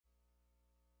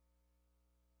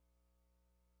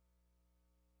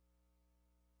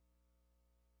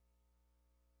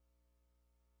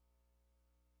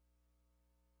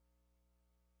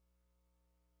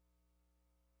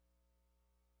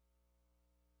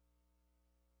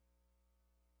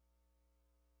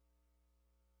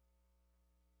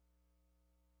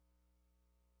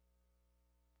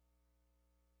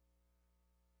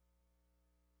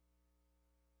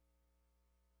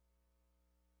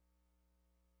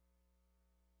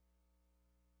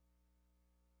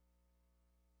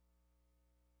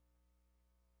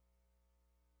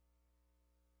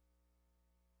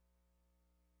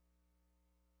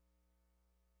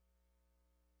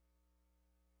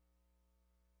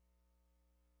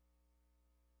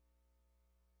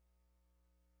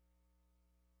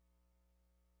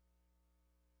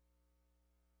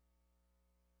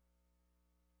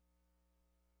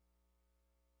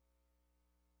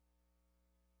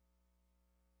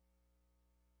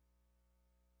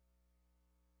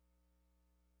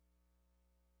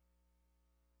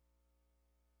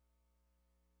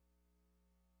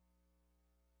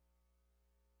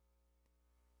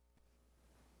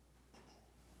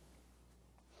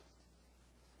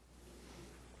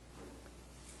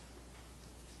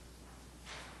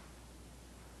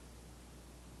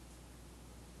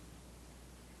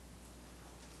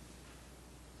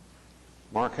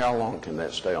Mark, how long can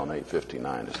that stay on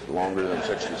 8:59? Is it longer than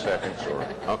 60 seconds? Or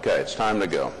okay, it's time to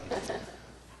go.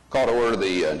 Call to order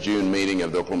the June meeting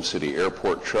of the Oklahoma City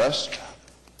Airport Trust.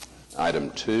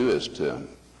 Item 2 is to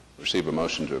receive a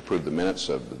motion to approve the minutes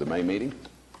of the May meeting.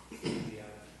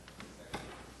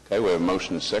 Okay, we have a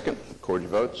motion and a second. Record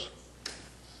your votes.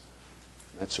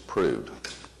 That's approved.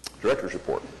 Director's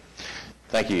report.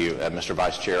 Thank you, Mr.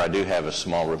 Vice Chair. I do have a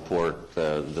small report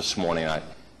this morning.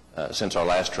 Since our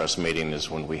last trust meeting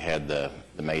is when we had the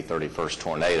May 31st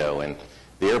tornado, and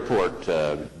the airport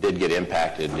did get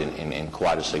impacted in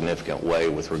quite a significant way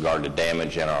with regard to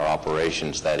damage in our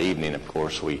operations that evening. Of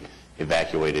course, we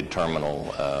evacuated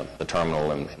the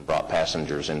terminal and brought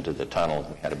passengers into the tunnel.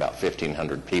 We had about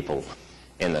 1,500 people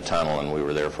in the tunnel, and we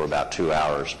were there for about 2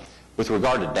 hours. With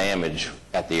regard to damage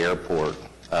at the airport,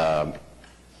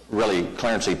 really,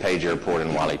 Clarence E. Page Airport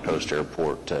and Wiley Post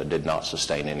Airport did not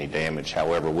sustain any damage.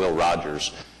 However, Will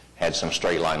Rogers had some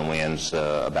straight line winds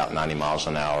about 90 miles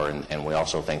an hour, and we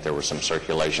also think there were some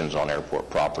circulations on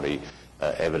airport property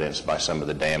evidenced by some of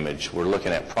the damage. We're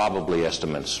looking at probably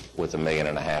estimates with $1.5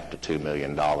 million to $2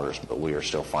 million, but we are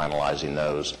still finalizing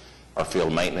those. Our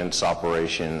field maintenance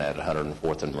operation at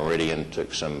 104th and Meridian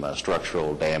took some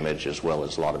structural damage as well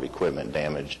as a lot of equipment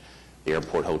damage. The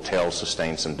airport hotel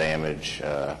sustained some damage,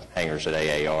 hangars at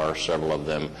AAR, several of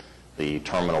them. The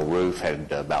terminal roof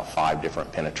had about 5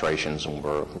 different penetrations, and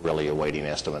we're really awaiting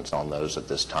estimates on those at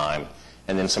this time.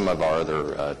 And then some of our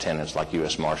other tenants like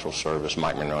U.S. Marshal Service,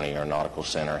 Mike Maroney Aeronautical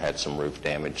Center had some roof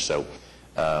damage. So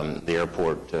the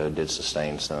airport did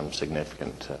sustain some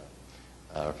significant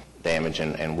damage,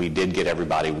 and we did get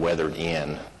everybody weathered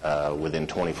in within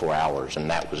 24 hours, and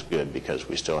that was good because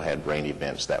we still had rain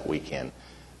events that weekend.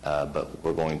 But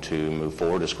we're going to move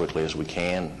forward as quickly as we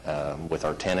can with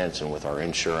our tenants and with our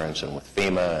insurance and with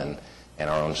FEMA and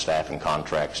our own staff and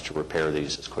contracts to repair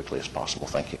these as quickly as possible.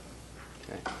 Thank you.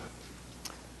 Okay.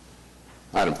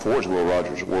 Item 4 is Will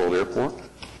Rogers World Airport.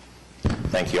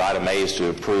 Thank you. Item A is to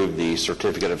approve the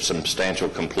certificate of substantial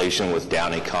completion with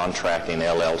Downey Contracting,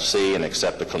 LLC, and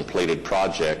accept the completed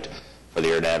project for the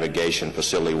Air Navigation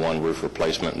Facility 1 roof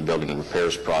replacement and building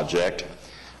repairs project.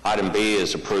 Item B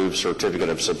is approved certificate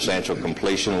of substantial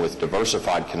completion with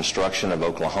Diversified Construction of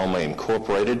Oklahoma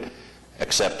Incorporated.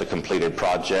 Accept the completed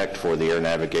project for the Air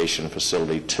Navigation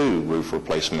Facility 2 roof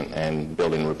replacement and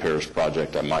building repairs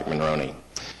project at Mike Maroney.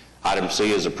 Item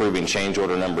C is approving change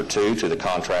order number 2 to the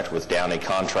contract with Downey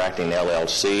Contracting,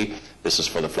 LLC. This is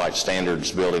for the Flight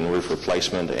Standards building roof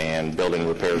replacement and building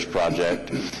repairs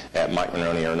project at Mike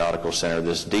Maroney Aeronautical Center.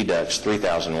 This deducts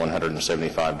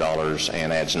 $3,175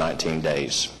 and adds 19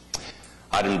 days.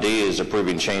 Item D is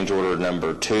approving change order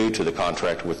number 2 to the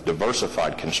contract with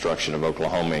Diversified Construction of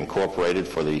Oklahoma Incorporated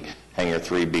for the Hangar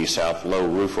 3B South low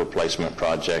roof replacement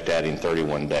project, adding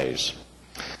 31 days.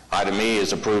 Item E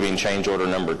is approving change order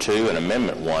number 2 and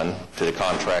amendment 1 to the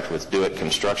contract with Do It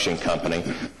Construction Company.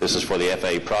 This is for the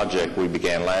FAA project we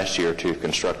began last year to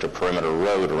construct a perimeter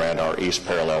road around our east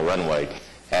parallel runway,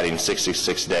 adding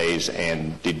 66 days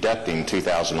and deducting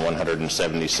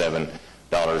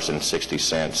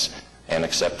 $2,177.60 and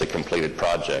accept the completed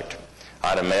project.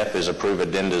 Item F is approve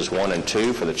addendas 1 and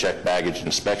 2 for the checked baggage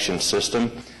inspection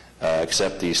system.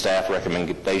 Accept the staff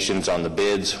recommendations on the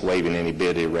bids, waiving any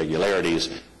bid irregularities,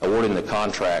 awarding the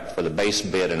contract for the base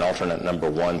bid and alternate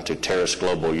number 1 to Terrace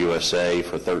Global USA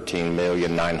for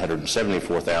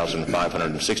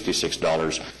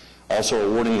 $13,974,566. Also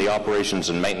awarding the operations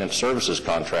and maintenance services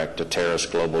contract to Terrace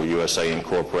Global USA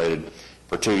Incorporated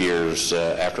for 2 years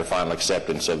after final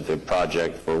acceptance of the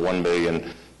project for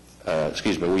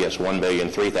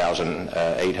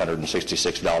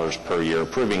 $1,003,866 per year,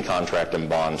 approving contract and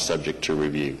bond subject to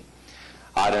review.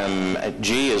 Item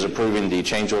G is approving the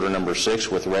change order number 6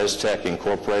 with ResTech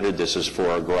Incorporated. This is for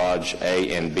our Garage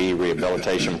A and B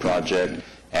rehabilitation project,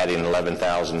 adding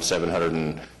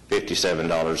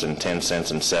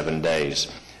 $11,757.10 in 7 days.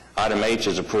 Item H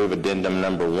is approve addendum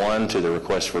number 1 to the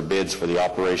request for bids for the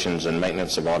operations and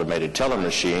maintenance of automated teller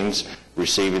machines,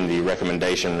 receiving the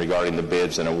recommendation regarding the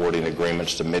bids and awarding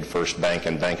agreements to MidFirst Bank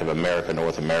and Bank of America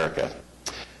North America.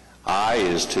 I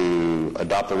is to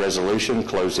adopt the resolution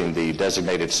closing the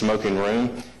designated smoking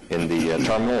room in the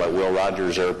terminal at Will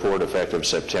Rogers Airport effective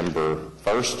September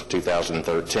 1st,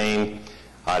 2013.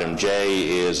 Item J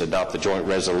is adopt the joint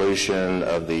resolution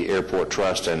of the Airport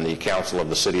Trust and the Council of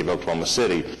the City of Oklahoma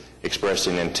City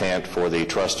expressing intent for the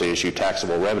trust to issue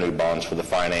taxable revenue bonds for the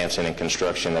financing and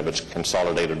construction of its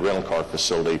consolidated rental car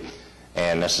facility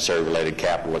and necessary related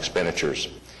capital expenditures.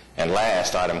 And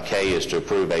last, item K is to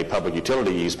approve a public utility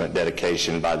easement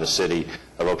dedication by the City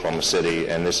of Oklahoma City,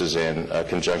 and this is in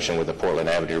conjunction with the Portland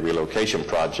Avenue relocation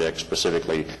project,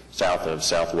 specifically south of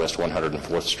Southwest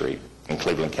 104th Street in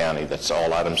Cleveland County. That's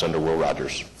all items under Will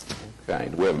Rogers. Okay,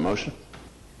 do we have a motion?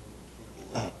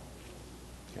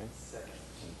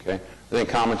 Okay. Any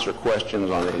comments or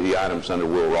questions on the items under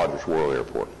Will Rogers World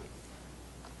Airport?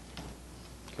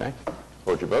 Okay.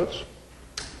 Record your votes.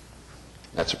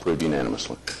 That's approved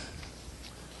unanimously.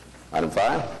 Item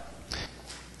 5.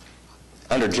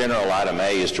 Under general, item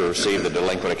A is to receive the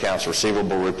delinquent accounts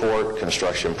receivable report,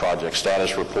 construction project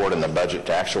status report, and the budget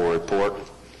to actual report.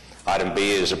 Item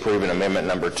B is approving amendment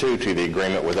number 2 to the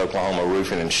agreement with Oklahoma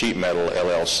Roofing and Sheet Metal,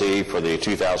 LLC for the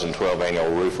 2012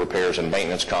 annual roof repairs and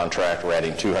maintenance contract. We're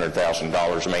adding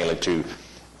 $200,000 mainly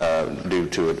due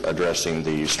to addressing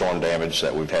the storm damage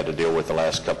that we've had to deal with the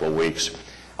last couple of weeks.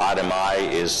 Item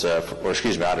item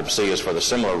C is for the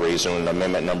similar reason,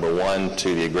 amendment number 1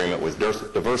 to the agreement with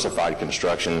Diversified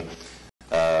Construction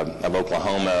of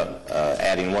Oklahoma,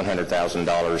 adding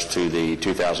 $100,000 to the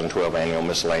 2012 annual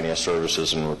miscellaneous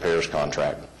services and repairs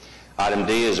contract. Item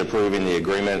D is approving the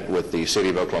agreement with the City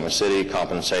of Oklahoma City,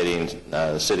 compensating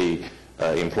city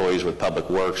employees with public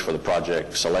works for the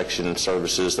project selection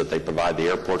services that they provide the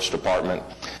airports department.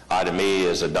 Item E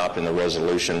is adopting the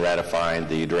resolution ratifying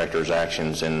the director's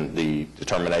actions in the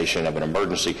determination of an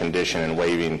emergency condition and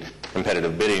waiving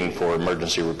competitive bidding for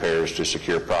emergency repairs to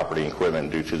secure property and equipment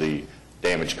due to the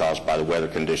damage caused by the weather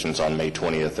conditions on May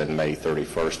 20th and May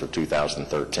 31st of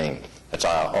 2013. That's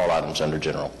all items under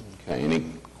general. Okay, any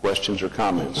questions or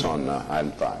comments on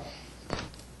item 5? Have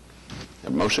a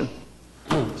motion?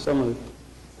 So moved.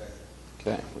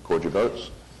 Okay, record your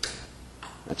votes.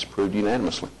 That's approved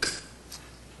unanimously.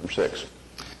 Number 6.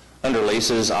 Under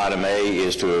leases, item A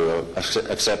is to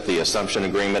accept the assumption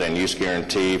agreement and use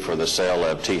guarantee for the sale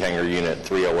of T-Hangar Unit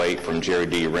 308 from Jerry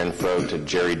D. Renfro to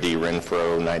Jerry D.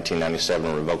 Renfro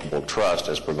 1997 Revocable Trust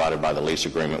as provided by the lease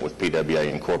agreement with PWA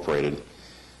Incorporated.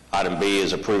 Item B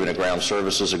is approving a ground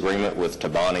services agreement with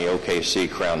Tabani OKC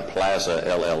Crown Plaza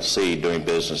LLC, doing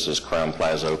business as Crown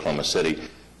Plaza, Oklahoma City.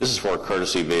 This is for a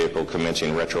courtesy vehicle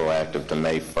commencing retroactive to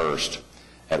May 1st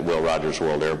at Will Rogers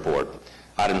World Airport.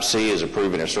 Item C is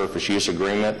approving a surface use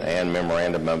agreement and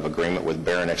memorandum of agreement with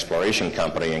Barron Exploration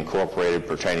Company Incorporated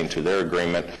pertaining to their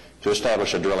agreement to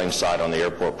establish a drilling site on the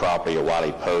airport property at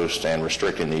Wiley Post and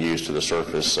restricting the use to the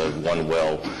surface of one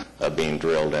well being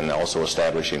drilled and also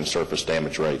establishing surface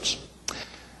damage rates.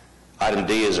 Item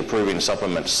D is approving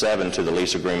Supplement 7 to the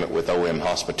lease agreement with OM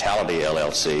Hospitality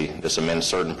LLC. This amends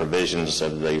certain provisions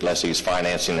of the lessee's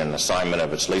financing and assignment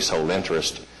of its leasehold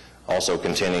interest, also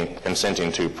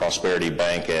consenting to Prosperity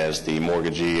Bank as the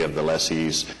mortgagee of the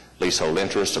lessee's leasehold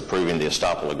interest, approving the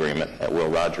estoppel agreement at Will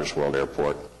Rogers World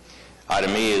Airport.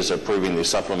 Item E is approving the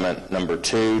supplement number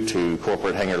 2 to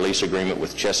corporate hangar lease agreement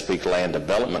with Chesapeake Land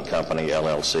Development Company,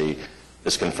 LLC.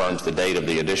 This confirms the date of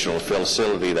the additional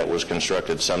facility that was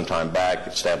constructed sometime back,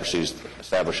 establishes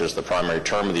the primary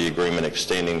term of the agreement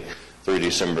extending through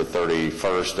December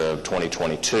 31st of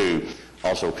 2022.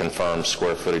 Also confirms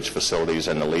square footage facilities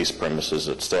and the lease premises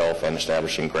itself and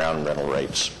establishing ground rental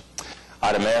rates.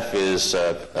 Item F is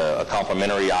a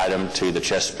complementary item to the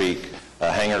Chesapeake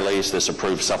hangar lease. This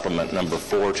approves supplement number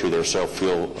 4 to their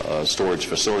self-fuel storage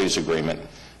facilities agreement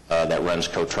that runs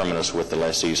coterminous with the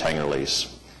lessee's hangar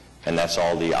lease. And that's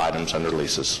all the items under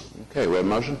leases. Okay, we have a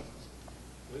motion?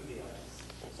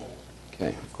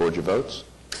 Okay, record your votes.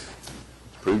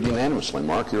 Approved unanimously.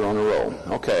 Mark, you're on a roll.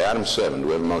 Okay, item 7. Do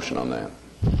we have a motion on that?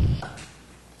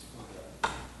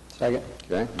 Second.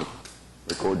 Okay,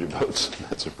 record your votes.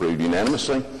 That's approved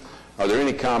unanimously. Are there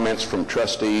any comments from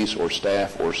trustees or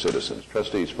staff or citizens?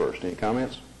 Trustees first. Any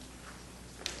comments?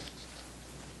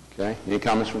 Okay, any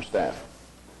comments from staff?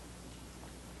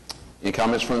 Any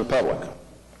comments from the public?